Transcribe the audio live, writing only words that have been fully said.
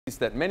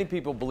that many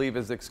people believe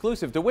is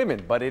exclusive to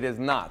women, but it is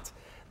not.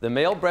 The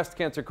Male Breast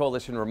Cancer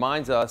Coalition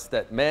reminds us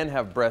that men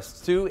have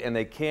breasts too, and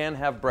they can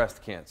have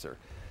breast cancer.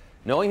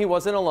 Knowing he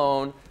wasn't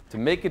alone to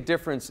make a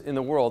difference in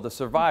the world, a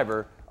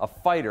survivor, a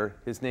fighter,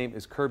 his name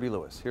is Kirby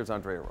Lewis. Here's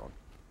Andrea Roan.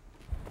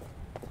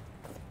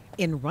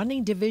 In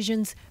running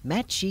divisions,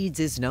 Matt Sheeds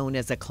is known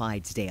as a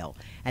Clydesdale.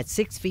 At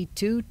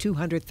 6'2",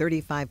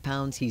 235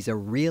 pounds, he's a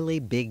really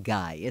big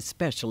guy,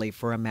 especially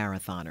for a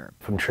marathoner.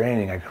 From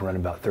training, I can run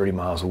about 30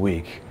 miles a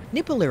week.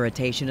 Nipple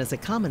irritation is a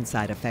common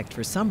side effect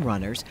for some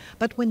runners,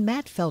 but when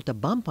Matt felt a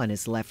bump on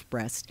his left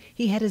breast,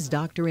 he had his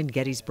doctor in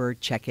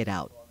Gettysburg check it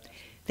out.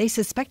 They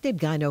suspected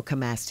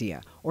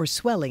gynecomastia, or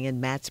swelling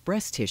in Matt's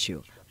breast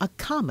tissue, a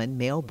common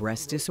male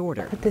breast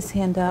disorder. Put this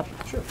hand up.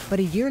 Sure. But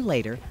a year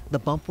later, the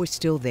bump was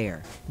still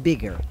there,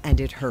 bigger,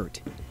 and it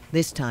hurt.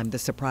 This time, the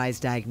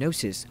surprise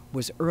diagnosis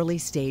was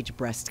early-stage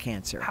breast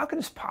cancer. How could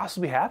this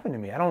possibly happen to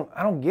me? I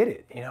don't get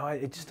it. You know,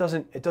 it just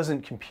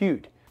doesn't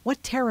compute.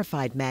 What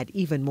terrified Matt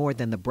even more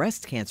than the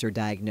breast cancer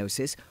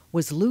diagnosis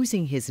was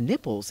losing his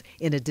nipples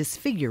in a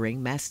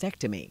disfiguring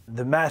mastectomy.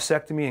 The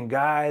mastectomy in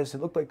guys,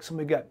 it looked like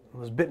somebody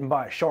was bitten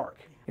by a shark.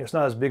 You know, it's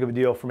not as big of a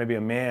deal for maybe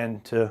a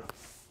man to,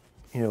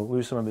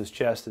 lose some of his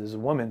chest as a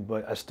woman,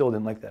 but I still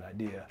didn't like that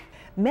idea.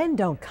 Men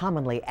don't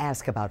commonly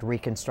ask about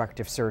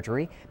reconstructive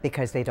surgery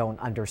because they don't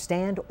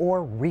understand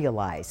or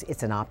realize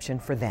it's an option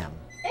for them.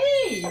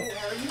 Hey, how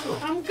are you?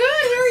 I'm good.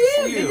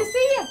 How are you? Good to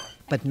see you.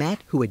 But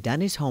Matt, who had done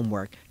his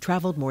homework,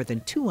 traveled more than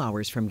 2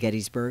 hours from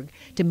Gettysburg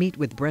to meet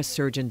with breast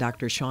surgeon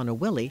Dr. Shauna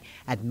Willey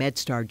at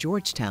MedStar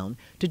Georgetown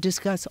to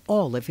discuss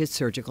all of his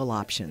surgical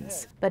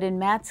options. But in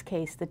Matt's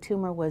case, the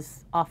tumor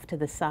was off to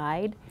the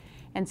side,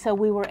 and so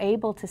we were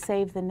able to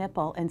save the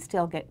nipple and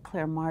still get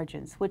clear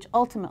margins, which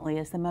ultimately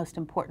is the most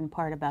important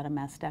part about a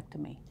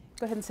mastectomy.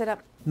 Go ahead and sit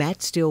up.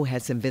 Matt still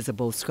has some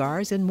visible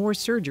scars and more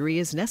surgery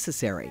is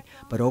necessary,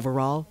 but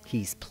overall,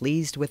 he's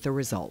pleased with the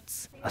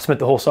results. I spent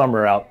the whole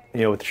summer out,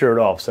 with the shirt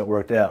off, so it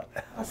worked out.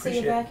 I'll see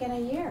you back in a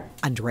year.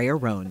 Andrea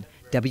Roan,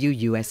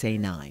 WUSA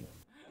 9.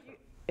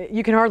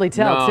 You can hardly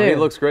tell, too. He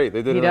looks great.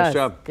 They did a nice does.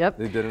 job. Yep.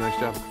 They did a nice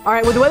job. All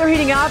right, with the weather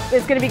heating up,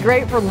 it's going to be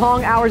great for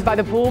long hours by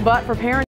the pool, but for parents,